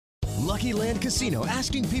Lucky Land Casino,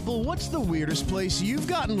 asking people, what's the weirdest place you've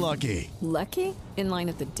gotten lucky? Lucky? In line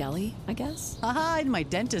at the deli, I guess? Aha, in my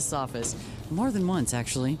dentist's office. More than once,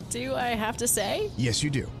 actually. Do I have to say? Yes, you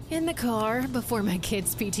do. In the car before my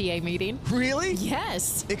kids' PTA meeting. Really?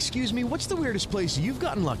 Yes. Excuse me, what's the weirdest place you've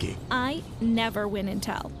gotten lucky? I never win and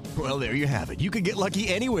tell. Well, there you have it. You can get lucky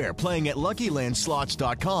anywhere, playing at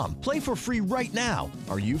LuckyLandSlots.com. Play for free right now.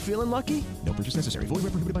 Are you feeling lucky? No purchase necessary. Void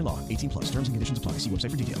where prohibited by law. 18 plus. Terms and conditions apply. See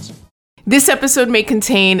website for details. This episode may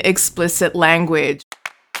contain explicit language.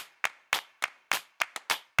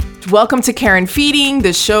 Welcome to Care and Feeding,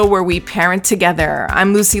 the show where we parent together.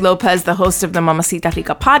 I'm Lucy Lopez, the host of the Mamacita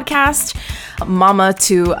Rica podcast, mama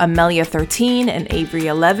to Amelia 13 and Avery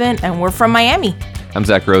 11, and we're from Miami. I'm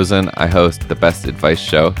Zach Rosen. I host the Best Advice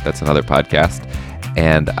Show. That's another podcast.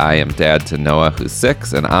 And I am dad to Noah, who's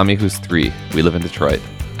 6, and Ami, who's 3. We live in Detroit.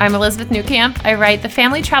 I'm Elizabeth Newcamp. I write the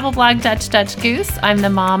family travel blog Dutch Goose. I'm the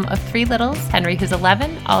mom of 3 littles, Henry, who's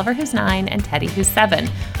 11, Oliver, who's 9, and Teddy, who's 7.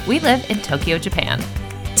 We live in Tokyo, Japan.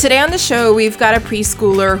 Today on the show, we've got a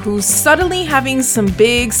preschooler who's suddenly having some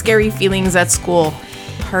big, scary feelings at school.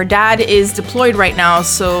 Her dad is deployed right now,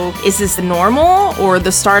 so is this normal or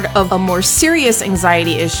the start of a more serious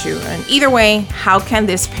anxiety issue? And either way, how can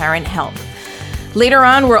this parent help? Later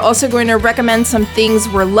on, we're also going to recommend some things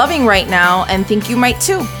we're loving right now and think you might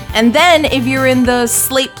too. And then, if you're in the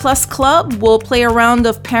Slate Plus Club, we'll play a round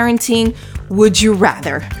of parenting Would You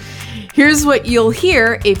Rather. Here's what you'll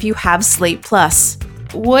hear if you have Slate Plus.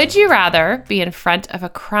 Would you rather be in front of a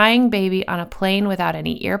crying baby on a plane without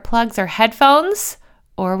any earplugs or headphones?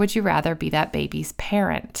 Or would you rather be that baby's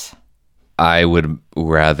parent? I would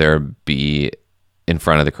rather be in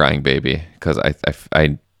front of the crying baby because I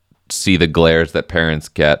see the glares that parents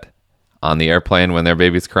get on the airplane when their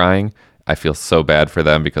baby's crying. I feel so bad for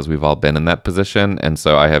them because we've all been in that position. And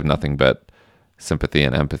so I have nothing but sympathy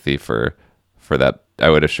and empathy for that. I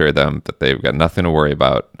would assure them that they've got nothing to worry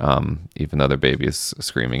about, even though their baby is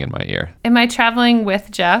screaming in my ear. Am I traveling with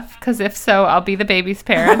Jeff? Because if so, I'll be the baby's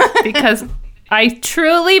parent because I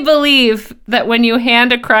truly believe that when you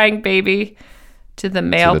hand a crying baby to the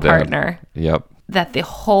male partner, that the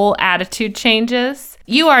whole attitude changes.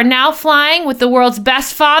 You are now flying with the world's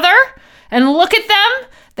best father, and look at them.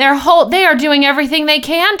 They are doing everything they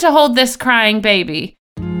can to hold this crying baby.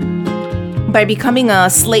 By becoming a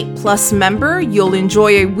Slate Plus member, you'll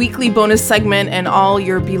enjoy a weekly bonus segment and all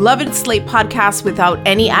your beloved Slate podcasts without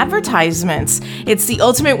any advertisements. It's the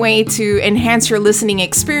ultimate way to enhance your listening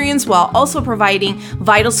experience while also providing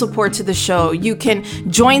vital support to the show. You can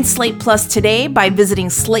join Slate Plus today by visiting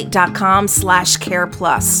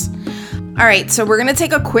slate.com/careplus. All right, so we're going to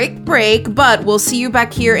take a quick break, but we'll see you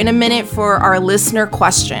back here in a minute for our listener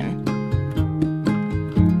question.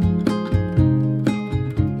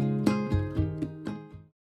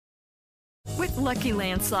 Lucky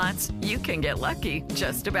Land Slots, you can get lucky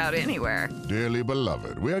just about anywhere. Dearly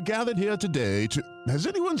beloved, we are gathered here today to... Has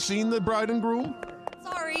anyone seen the bride and groom?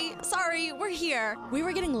 Sorry, we're here. We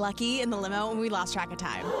were getting lucky in the limo and we lost track of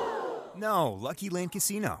time. No, Lucky Land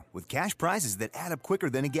Casino, with cash prizes that add up quicker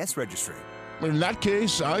than a guest registry. In that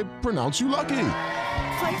case, I pronounce you lucky.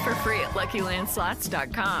 Play for free at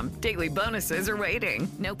LuckyLandSlots.com. Daily bonuses are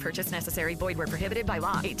waiting. No purchase necessary. Void where prohibited by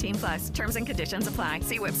law. 18 plus. Terms and conditions apply.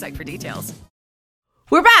 See website for details.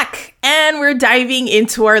 We're back, and we're diving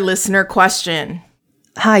into our listener question.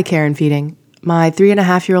 Hi, Care and Feeding. My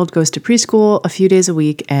 3.5-year-old goes to preschool a few days a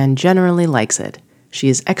week and generally likes it. She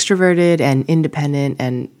is extroverted and independent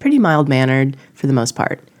and pretty mild-mannered for the most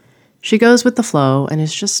part. She goes with the flow and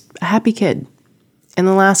is just a happy kid. In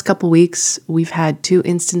the last couple weeks, we've had 2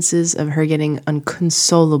 instances of her getting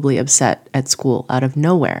inconsolably upset at school out of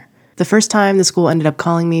nowhere. The first time, the school ended up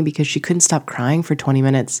calling me because she couldn't stop crying for 20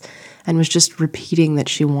 minutes and was just repeating that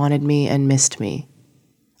she wanted me and missed me.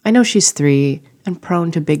 I know she's 3 and prone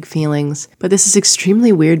to big feelings, but this is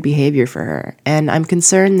extremely weird behavior for her, and I'm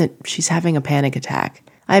concerned that she's having a panic attack.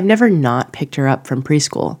 I have never not picked her up from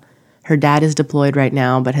preschool. Her dad is deployed right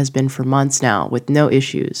now, but has been for months now with no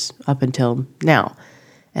issues up until now,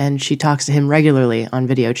 and she talks to him regularly on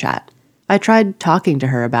video chat. I tried talking to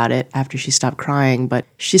her about it after she stopped crying, but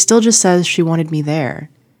she still just says she wanted me there.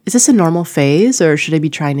 Is this a normal phase, or should I be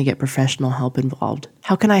trying to get professional help involved?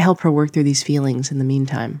 How can I help her work through these feelings in the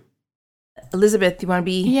meantime? Elizabeth, do you want to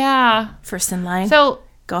be first in line? So,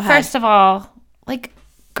 go ahead. First of all,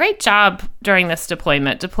 great job during this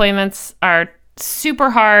deployment. Deployments are super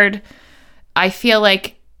hard. I feel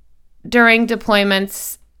like during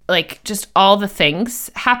deployments, like just all the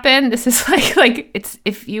things happen. This is like it's,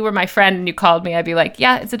 if you were my friend and you called me, I'd be like,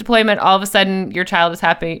 yeah, it's a deployment. All of a sudden your child is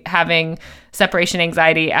having separation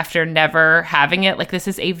anxiety after never having it. Like, this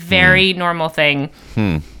is a very normal thing.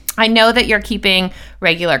 I know that you're keeping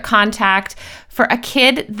regular contact. For a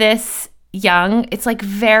kid this young, it's like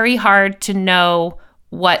very hard to know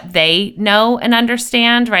what they know and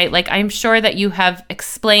understand, right? Like, I'm sure that you have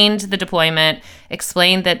explained the deployment,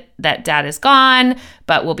 explained that dad is gone,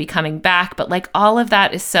 but will be coming back. But like, all of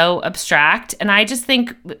that is so abstract. And I just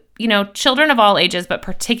think, you know, children of all ages, but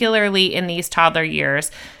particularly in these toddler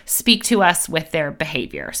years, speak to us with their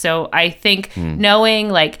behavior. So I think knowing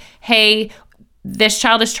like, hey, this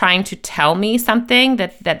child is trying to tell me something,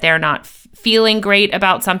 that they're not feeling great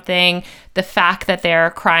about something. The fact that they're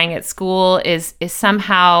crying at school is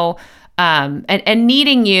somehow and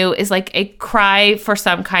needing you is like a cry for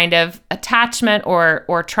some kind of attachment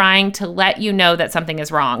or trying to let you know that something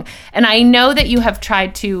is wrong. And I know that you have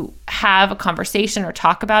tried to have a conversation or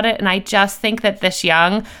talk about it. And I just think that this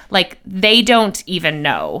young, like, they don't even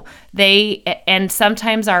know. And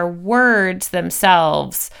sometimes our words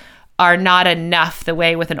themselves are not enough the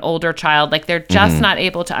way with an older child. Like, they're just not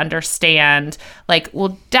able to understand, like,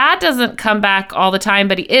 well, dad doesn't come back all the time,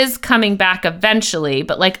 but he is coming back eventually.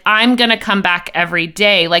 But like, I'm going to come back every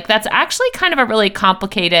day. Like, that's actually kind of a really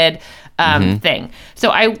complicated thing.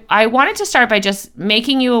 So I wanted to start by just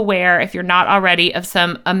making you aware, if you're not already, of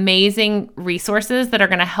some amazing resources that are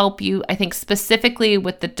going to help you, I think, specifically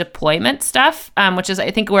with the deployment stuff, which is,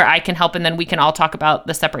 I think, where I can help. And then we can all talk about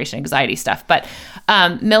the separation anxiety stuff. But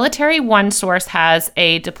Military One Source has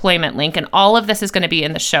a deployment link, and all of this is going to be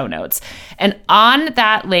in the show notes. And on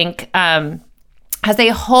that link has a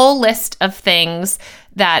whole list of things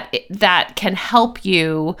that can help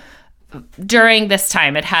you during this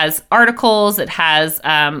time. It has articles, it has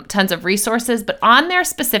tons of resources, but on there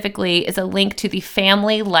specifically is a link to the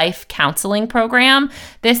Family Life Counseling Program.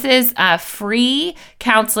 This is free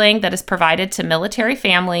counseling that is provided to military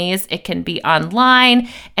families. It can be online,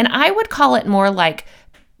 and I would call it more like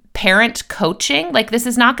parent coaching. Like, this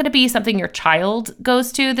is not going to be something your child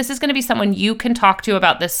goes to. This is going to be someone you can talk to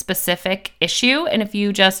about this specific issue. And if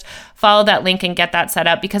you just follow that link and get that set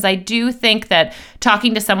up, because I do think that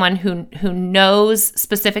talking to someone who knows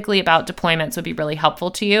specifically about deployments would be really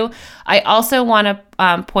helpful to you. I also want to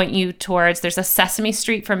point you towards, there's a Sesame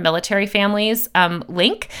Street for Military Families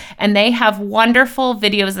link, and they have wonderful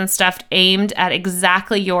videos and stuff aimed at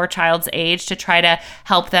exactly your child's age to try to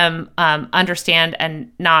help them understand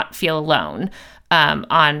and not feel alone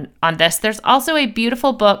on this. There's also a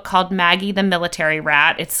beautiful book called Maggie the Military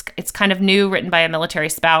Rat. It's kind of new, written by a military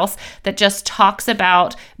spouse, that just talks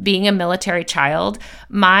about being a military child.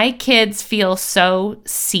 My kids feel so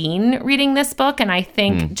seen reading this book, and I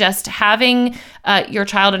think just having your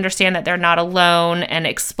child understand that they're not alone and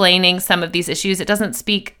explaining some of these issues, it doesn't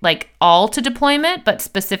speak like all to deployment, but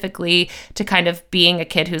specifically to kind of being a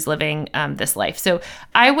kid who's living this life. So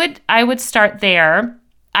I would start there.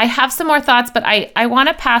 I have some more thoughts, but I want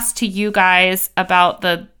to pass to you guys about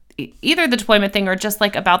either the deployment thing or just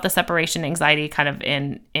like about the separation anxiety kind of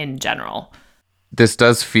in general. This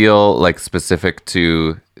does feel like specific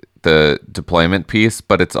to the deployment piece,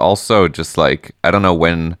 but it's also just like, I don't know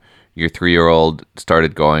when your 3-year-old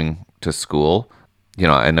started going to school. You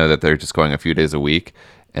know, I know that they're just going a few days a week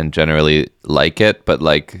and generally like it, but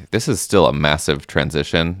like, this is still a massive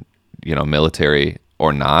transition, you know, military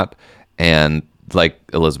or not. And like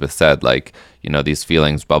Elizabeth said, like, you know, these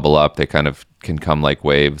feelings bubble up. They kind of can come like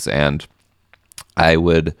waves. And I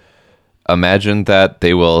would imagine that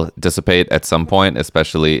they will dissipate at some point,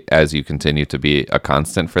 especially as you continue to be a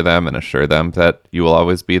constant for them and assure them that you will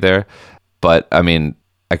always be there. But I mean,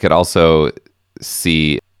 I could also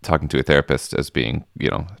see talking to a therapist as being, you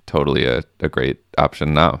know, totally a great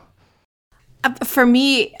option now. For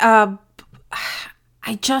me, I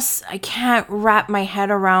can't wrap my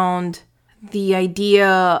head around the idea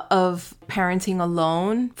of parenting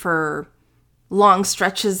alone for long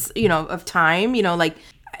stretches, you know, of time. You know, like,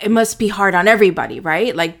 it must be hard on everybody,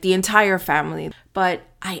 right? Like, the entire family. But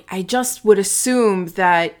I just would assume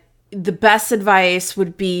that the best advice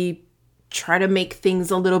would be try to make things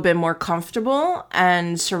a little bit more comfortable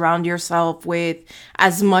and surround yourself with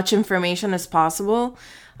as much information as possible.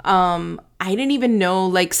 I didn't even know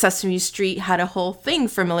like Sesame Street had a whole thing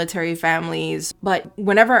for military families. But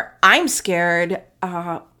whenever I'm scared,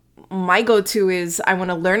 my go-to is I want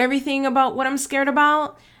to learn everything about what I'm scared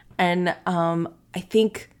about. And I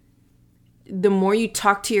think the more you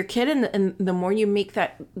talk to your kid and the more you make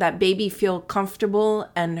that baby feel comfortable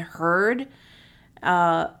and heard,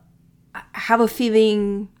 I have a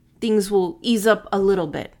feeling things will ease up a little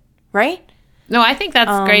bit. right? No, I think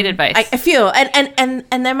that's great advice. I feel,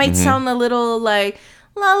 and that might sound a little like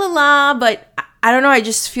la la la, but I don't know. I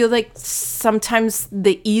just feel like sometimes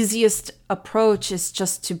the easiest approach is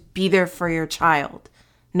just to be there for your child,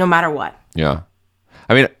 no matter what. Yeah.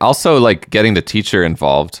 I mean, also like getting the teacher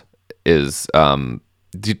involved is,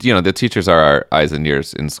 the teachers are our eyes and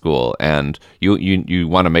ears in school, and you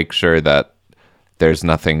want to make sure that there's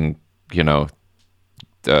nothing,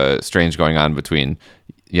 strange going on between,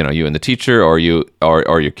 you and the teacher, or you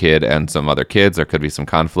or your kid and some other kids. There could be some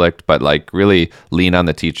conflict, but like really lean on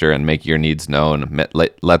the teacher and make your needs known.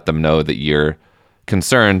 Let them know that you're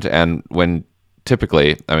concerned. And when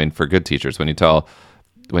typically, I mean, for good teachers, when you tell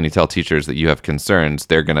teachers that you have concerns,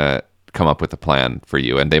 they're gonna come up with a plan for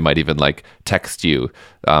you, and they might even like text you.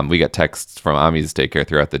 We get texts from Ami's daycare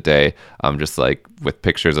throughout the day, just like with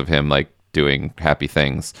pictures of him like doing happy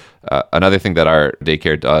things. Another thing that our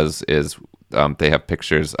daycare does is they have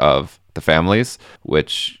pictures of the families,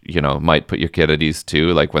 which might put your kid at ease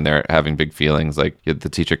too. Like when they're having big feelings, like the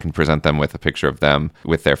teacher can present them with a picture of them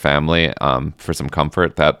with their family for some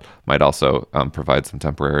comfort. That might also provide some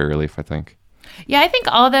temporary relief, I think. Yeah, I think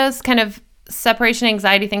all those kind of separation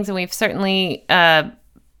anxiety things, and we've certainly,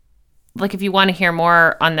 like if you want to hear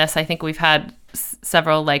more on this, I think we've had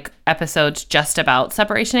several like episodes just about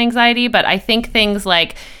separation anxiety. But I think things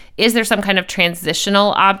like, is there some kind of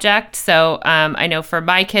transitional object? So I know for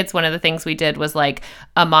my kids, one of the things we did was like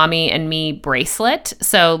a mommy and me bracelet.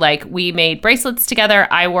 So like we made bracelets together.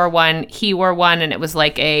 I wore one, he wore one, and it was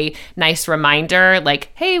like a nice reminder,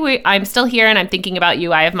 like, hey, I'm still here and I'm thinking about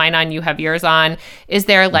you. I have mine on, you have yours on. Is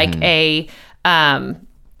there like a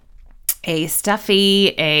stuffy,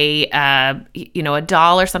 a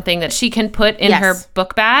doll or something that she can put in her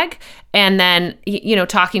book bag? And then,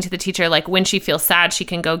 talking to the teacher, like when she feels sad, she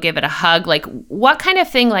can go give it a hug. Like what kind of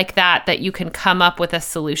thing like that you can come up with a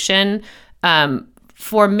solution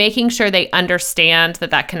for making sure they understand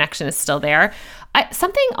that connection is still there.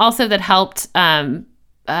 Something also that helped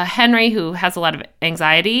Henry, who has a lot of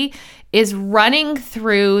anxiety, is running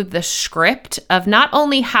through the script of not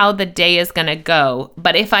only how the day is going to go,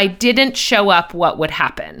 but if I didn't show up, what would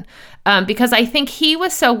happen? Because I think he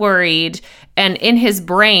was so worried, and in his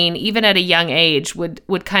brain, even at a young age,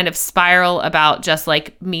 would kind of spiral about just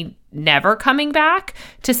like me never coming back,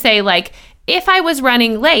 to say like, if I was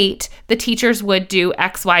running late, the teachers would do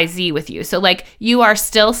X, Y, Z with you. So like you are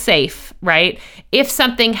still safe, right? If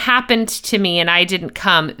something happened to me and I didn't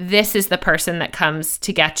come, this is the person that comes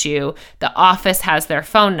to get you. The office has their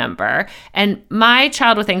phone number. And my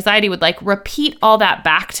child with anxiety would like repeat all that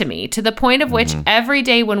back to me, to the point of which every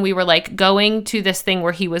day when we were like going to this thing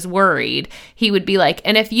where he was worried, he would be like,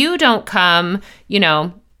 and if you don't come,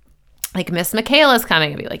 like Miss Michaela's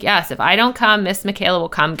coming, and be like, yes, if I don't come, Miss Michaela will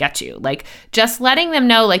come get you. Like just letting them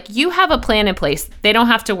know, like you have a plan in place. They don't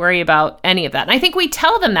have to worry about any of that. And I think we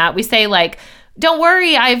tell them that. We say like, don't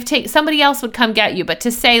worry, somebody else would come get you. But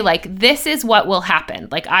to say like, this is what will happen.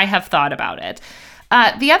 Like I have thought about it.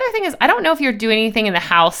 The other thing is, I don't know if you're doing anything in the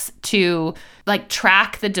house to like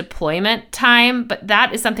track the deployment time, but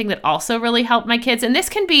that is something that also really helped my kids. And this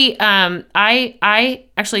can be, I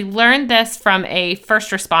actually learned this from a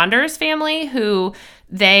first responders family who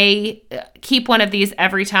they keep one of these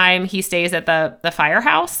every time he stays at the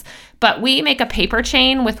firehouse. But we make a paper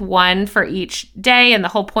chain with one for each day. And the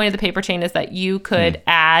whole point of the paper chain is that you could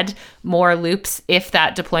add more loops if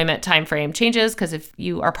that deployment time frame changes. Because if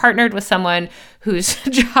you are partnered with someone whose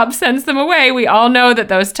job sends them away, we all know that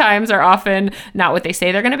those times are often not what they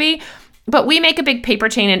say they're going to be. But we make a big paper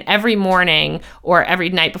chain, and every morning or every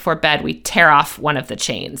night before bed, we tear off one of the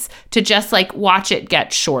chains to just like watch it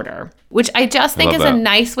get shorter, which I just think is a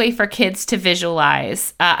nice way for kids to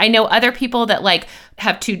visualize. I know other people that like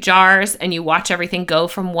have 2 jars and you watch everything go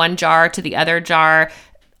from one jar to the other jar.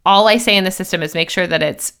 All I say in the system is make sure that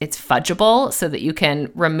it's fudgeable so that you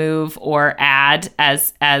can remove or add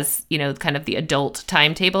as kind of the adult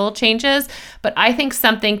timetable changes. But I think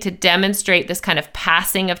something to demonstrate this kind of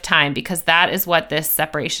passing of time, because that is what this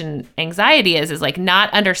separation anxiety is like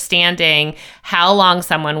not understanding how long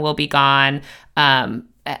someone will be gone, and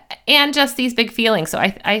just these big feelings. So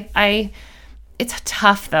I it's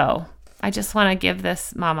tough though. I just want to give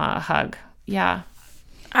this mama a hug. Yeah.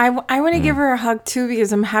 I want to give her a hug too,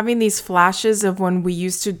 because I'm having these flashes of when we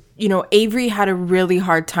used to, Avery had a really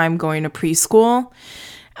hard time going to preschool.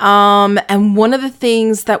 And one of the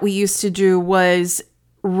things that we used to do was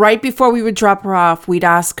right before we would drop her off, we'd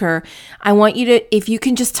ask her, I want you to, if you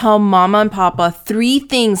can just tell Mama and Papa 3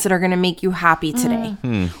 things that are going to make you happy today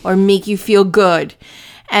or make you feel good.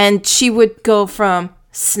 And she would go from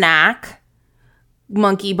snack,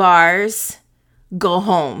 monkey bars, go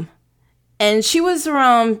home. And she was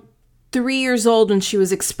around 3 years old when she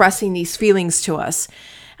was expressing these feelings to us.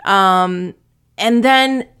 And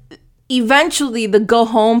then eventually the go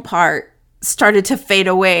home part started to fade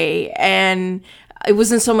away. And it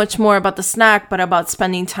wasn't so much more about the snack, but about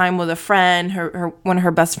spending time with a friend, one of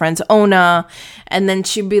her best friends, Ona. And then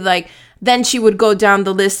she'd be like, then she would go down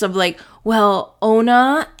the list of like, well,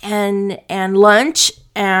 Ona and lunch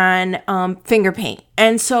and finger paint.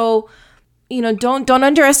 And so, don't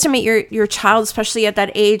underestimate your child, especially at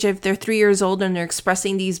that age. If they're 3 years old and they're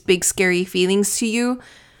expressing these big, scary feelings to you,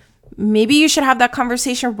 maybe you should have that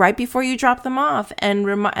conversation right before you drop them off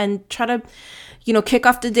and try to, kick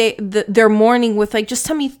off their morning with like, just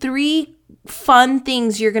tell me 3 fun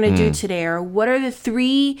things you're going to do today, or what are the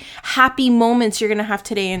 3 happy moments you're going to have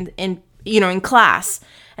today in class,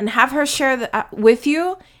 and have her share that with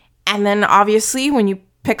you. And then obviously when you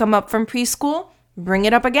pick them up from preschool, bring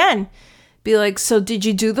it up again. Be like, so did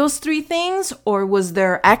you do those 3 things, or was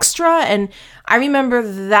there extra? And I remember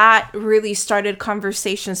that really started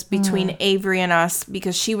conversations between Avery and us,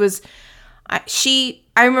 because I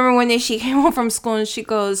remember one day she came home from school and she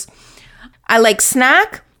goes, I like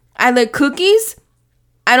snack, I like cookies,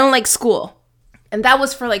 I don't like school. And that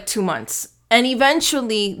was for like 2 months. And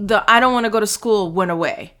eventually the I don't want to go to school went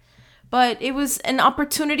away. But it was an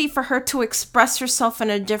opportunity for her to express herself in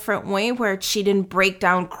a different way, where she didn't break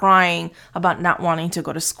down crying about not wanting to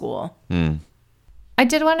go to school. I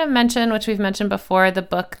did want to mention, which we've mentioned before, the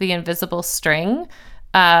book The Invisible String,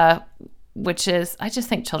 which is, I just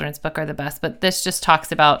think children's books are the best, but this just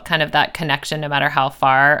talks about kind of that connection no matter how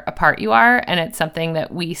far apart you are. And it's something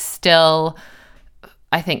that we still,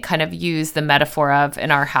 I think, kind of use the metaphor of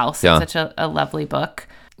in our house. Yeah. It's such a lovely book.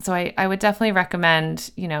 So I would definitely recommend,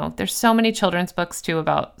 there's so many children's books too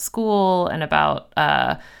about school and about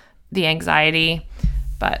the anxiety,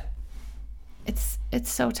 but it's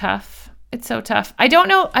so tough. It's so tough. I don't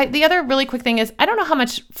know. The other really quick thing is, I don't know how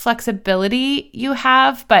much flexibility you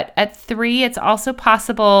have, but at 3, it's also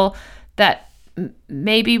possible that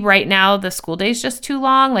maybe right now the school day is just too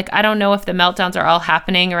long. Like, I don't know if the meltdowns are all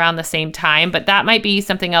happening around the same time, but that might be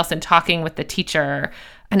something else in talking with the teacher.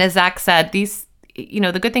 And as Zach said, these,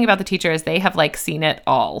 the good thing about the teacher is they have like seen it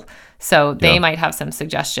all. So they might have some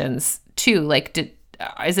suggestions too. Like,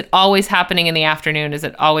 is it always happening in the afternoon? Is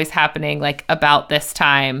it always happening like about this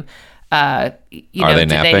time? Are they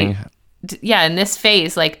napping? In this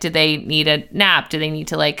phase, like, do they need a nap? Do they need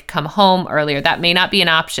to like come home earlier? That may not be an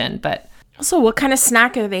option, but also, what kind of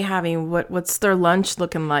snack are they having? What's their lunch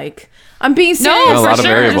looking like? I'm being serious. No, a lot of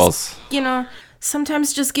variables. Just,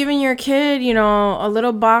 sometimes just giving your kid, a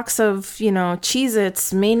little box of,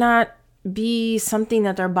 Cheez-Its may not be something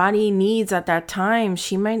that their body needs at that time.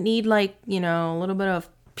 She might need like, a little bit of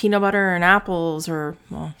peanut butter and apples, or,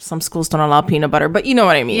 well, some schools don't allow peanut butter, but you know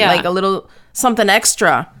what I mean? Yeah. Like a little something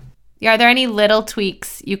extra. Yeah, are there any little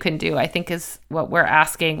tweaks you can do, I think is what we're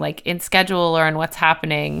asking, like in schedule or in what's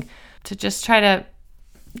happening, to just try to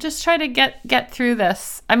get through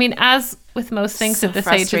this. I mean, as with most things at this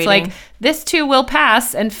age, it's like, this too will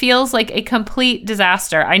pass, and feels like a complete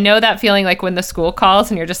disaster. I know that feeling, like when the school calls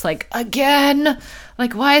and you're just like, again?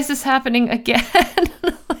 Like, why is this happening again?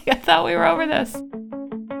 Like, I thought we were over this.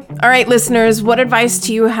 All right, listeners, what advice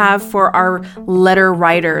do you have for our letter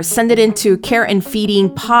writer? Send it into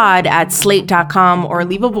careandfeedingpod@slate.com, or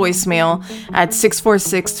leave a voicemail at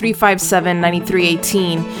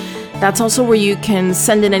 646-357-9318. That's also where you can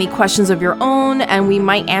send in any questions of your own, and we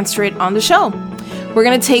might answer it on the show. We're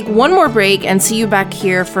going to take one more break and see you back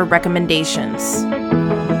here for recommendations.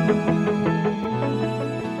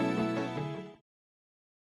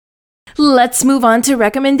 Let's move on to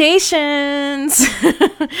recommendations.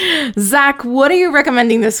 Zach, what are you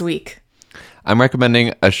recommending this week? I'm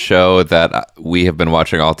recommending a show that we have been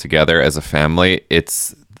watching all together as a family.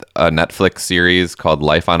 It's a Netflix series called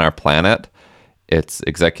Life on Our Planet. It's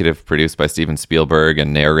executive produced by Steven Spielberg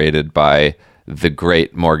and narrated by the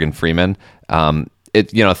great Morgan Freeman.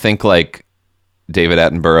 Think like David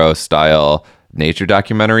Attenborough style nature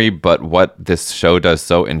documentary, but what this show does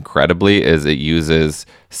so incredibly is it uses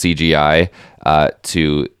CGI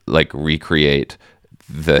to like recreate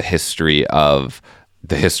the history of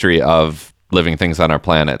living things on our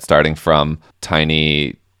planet, starting from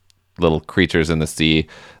tiny little creatures in the sea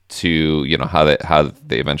to how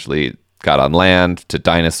they eventually got on land, to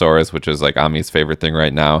dinosaurs, which is like Ami's favorite thing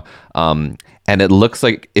right now. And it looks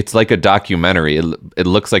like it's like a documentary. It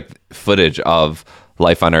looks like footage of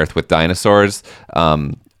life on Earth with dinosaurs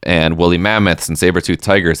and woolly mammoths and saber-toothed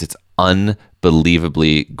tigers. It's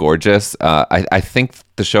unbelievably gorgeous. I think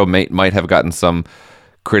the show might have gotten some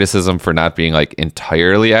criticism for not being like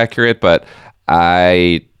entirely accurate, but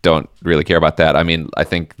I don't really care about that. I mean, I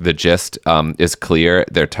think the gist is clear.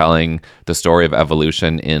 They're telling the story of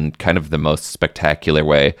evolution in kind of the most spectacular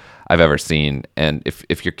way I've ever seen. And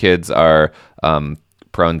if your kids are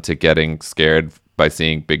prone to getting scared by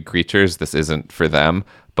seeing big creatures, this isn't for them.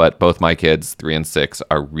 But both my kids, 3 and 6,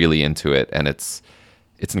 are really into it, and it's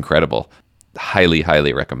incredible. Highly,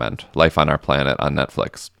 highly recommend. Life on Our Planet on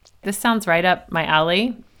Netflix. This sounds right up my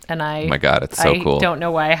alley, and oh my God, it's so cool. I don't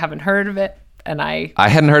know why I haven't heard of it. And I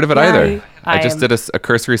hadn't heard of it either. I just did a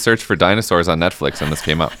cursory search for dinosaurs on Netflix, and this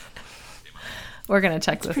came up. We're going to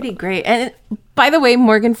check this. Pretty great. And by the way,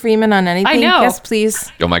 Morgan Freeman on anything? I know. Yes,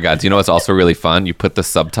 please. Oh my God. Do you know what's also really fun? You put the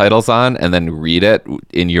subtitles on and then read it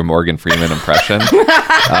in your Morgan Freeman impression.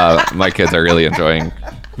 My kids are really enjoying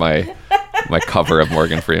my cover of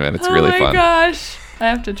Morgan Freeman. It's really fun. Oh my gosh. I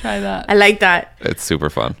have to try that. I like that. It's super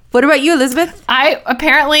fun. What about you, Elizabeth?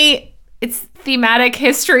 It's thematic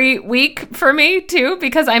history week for me too,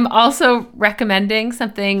 because I'm also recommending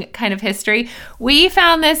something kind of history. We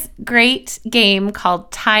found this great game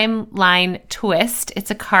called Timeline Twist.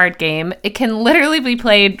 It's a card game. It can literally be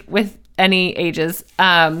played with any ages.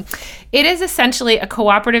 It is essentially a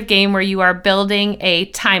cooperative game where you are building a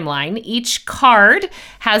timeline. Each card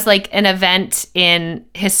has like an event in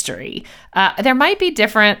history. There might be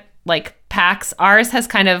different like packs. Ours has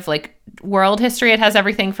kind of like world history. It has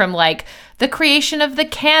everything from like the creation of the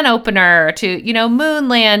can opener to, moon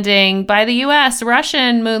landing by the US,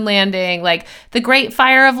 Russian moon landing, like the Great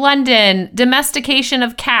Fire of London, domestication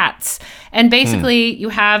of cats. And basically you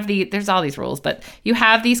have there's all these rules, but you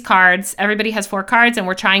have these cards. Everybody has 4 cards and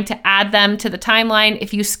we're trying to add them to the timeline.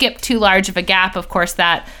 If you skip too large of a gap, of course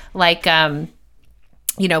that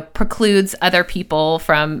precludes other people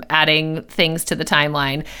from adding things to the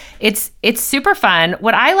timeline. It's super fun.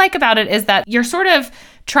 What I like about it is that you're sort of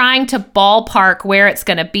trying to ballpark where it's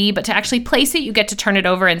going to be, but to actually place it, you get to turn it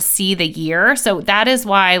over and see the year. So that is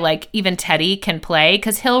why like even Teddy can play,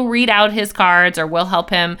 because he'll read out his cards or we'll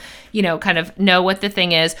help him, kind of know what the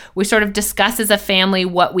thing is. We sort of discuss as a family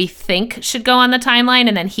what we think should go on the timeline,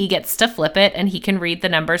 and then he gets to flip it and he can read the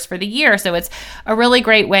numbers for the year. So it's a really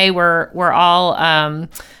great way. We're all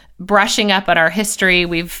brushing up at our history.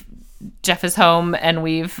 Jeff is home and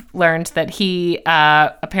we've learned that he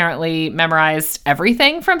apparently memorized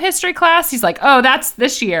everything from history class. He's like, oh, that's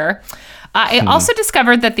this year. I also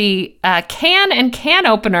discovered that the can and can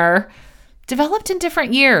opener developed in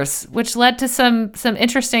different years, which led to some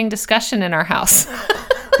interesting discussion in our house.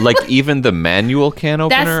 Like even the manual can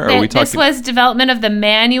opener? This was development of the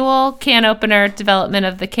manual can opener, development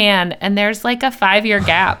of the can, and there's like a 5-year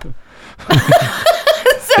gap.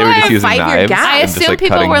 They were just using knives. I assume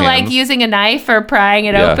people were hands. Like using a knife or prying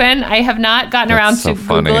it open. I have not gotten around to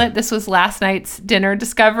Google it. This was last night's dinner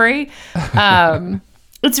discovery.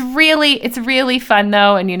 It's really fun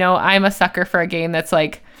though, and I'm a sucker for a game that's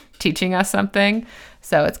like teaching us something.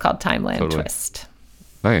 So it's called Timeline Twist.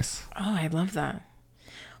 Nice. Oh, I love that.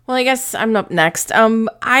 Well, I guess I'm up next.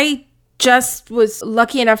 I just was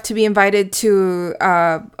lucky enough to be invited to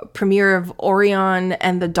a premiere of Orion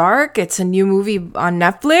and the Dark. It's a new movie on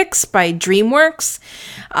Netflix by DreamWorks.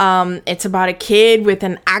 It's about a kid with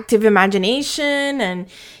an active imagination, and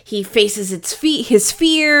he faces his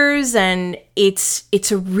fears, and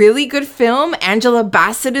it's a really good film. Angela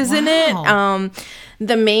Bassett is in it.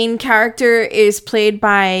 The main character is played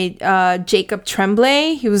by Jacob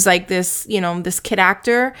Tremblay. He was like this, this kid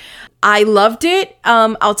actor. I loved it.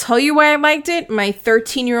 I'll tell you why I liked it. My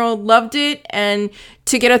 13-year-old loved it. And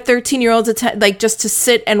to get a 13-year-old to just to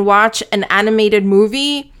sit and watch an animated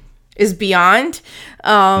movie is beyond.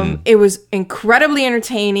 It was incredibly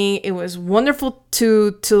entertaining. It was wonderful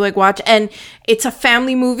to like watch. And it's a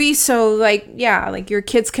family movie. So your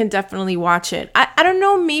kids can definitely watch it. I don't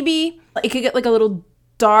know, maybe it could get like a little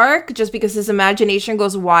dark just because his imagination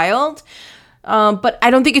goes wild. But I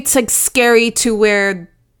don't think it's like scary to where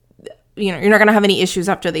you're not gonna have any issues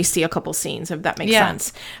after they see a couple scenes, if that makes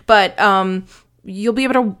sense. But you'll be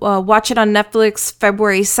able to watch it on Netflix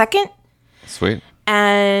February 2nd. Sweet.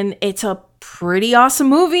 And it's a pretty awesome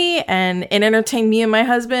movie, and it entertained me and my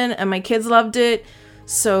husband, and my kids loved it.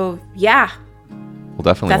 So yeah, we'll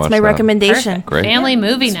definitely that's my recommendation. Perfect. Great. Family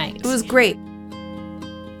movie night. It was great.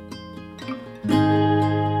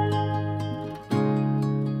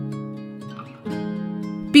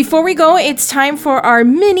 Before we go, it's time for our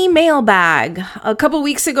mini mailbag. A couple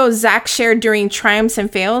weeks ago, Zach shared during Triumphs and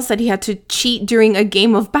Fails that he had to cheat during a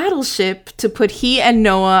game of Battleship to put he and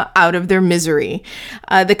Noah out of their misery.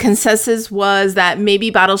 The consensus was that maybe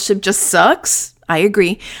Battleship just sucks. I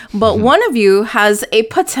agree. But one of you has a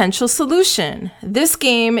potential solution. This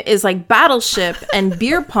game is like Battleship and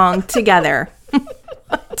beer pong together.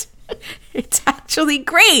 It's actually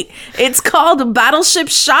great. It's called Battleship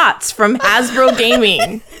Shots from Hasbro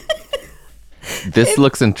Gaming. This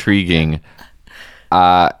looks intriguing.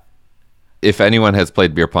 If anyone has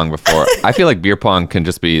played beer pong before, I feel like beer pong can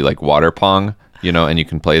just be like water pong, and you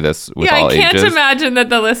can play this with all ages. I can't imagine that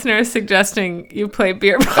the listener is suggesting you play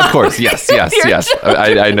beer pong. Of course, yes.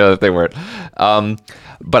 I know that they weren't.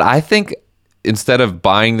 But I think instead of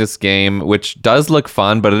buying this game, which does look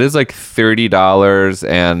fun, but it is like $30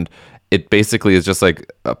 and it basically is just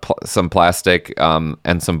like some plastic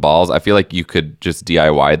and some balls. I feel like you could just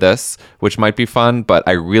DIY this, which might be fun, but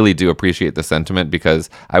I really do appreciate the sentiment because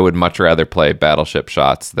I would much rather play Battleship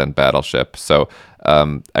Shots than Battleship. So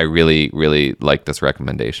I really, really like this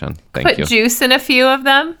recommendation. Thank you. Put juice in a few of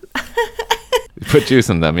them. Put juice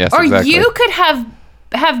in them, yes, or exactly. Or you could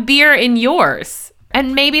have beer in yours.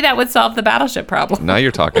 And maybe that would solve the Battleship problem. Now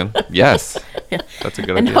you're talking. Yes. That's a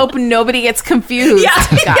good idea. And hope nobody gets confused.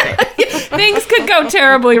 Yeah. Got it. Things could go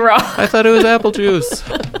terribly wrong. I thought it was apple juice.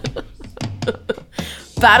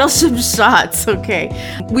 Battleship Shots. Okay.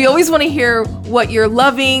 We always want to hear what you're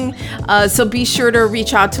loving. So be sure to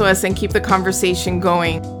reach out to us and keep the conversation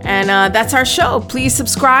going. And that's our show. Please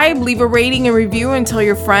subscribe, leave a rating and review, and tell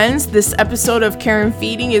your friends. This episode of Karen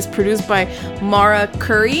Feeding is produced by Mara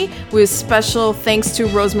Curry with special thanks to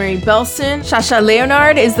Rosemary Belson. Shasha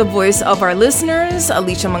Leonard is the voice of our listeners.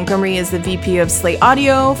 Alicia Montgomery is the VP of Slate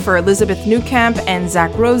Audio. For Elizabeth Newcamp and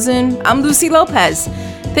Zach Rosen, I'm Lucy Lopez.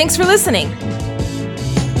 Thanks for listening.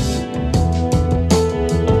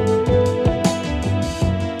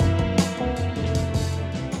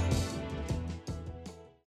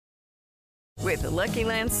 With the Lucky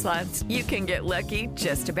Land Slots, you can get lucky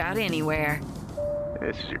just about anywhere.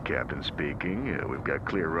 This is your captain speaking. We've got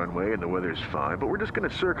clear runway and the weather's fine, but we're just going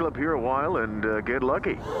to circle up here a while and get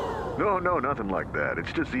lucky. No, nothing like that.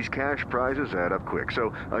 It's just these cash prizes add up quick.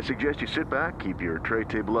 So I suggest you sit back, keep your tray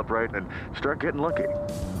table upright, and start getting lucky.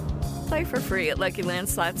 Play for free at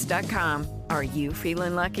LuckyLandSlots.com. Are you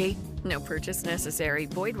feeling lucky? No purchase necessary.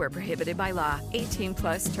 Void where prohibited by law.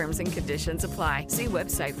 18+ terms and conditions apply. See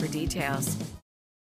website for details.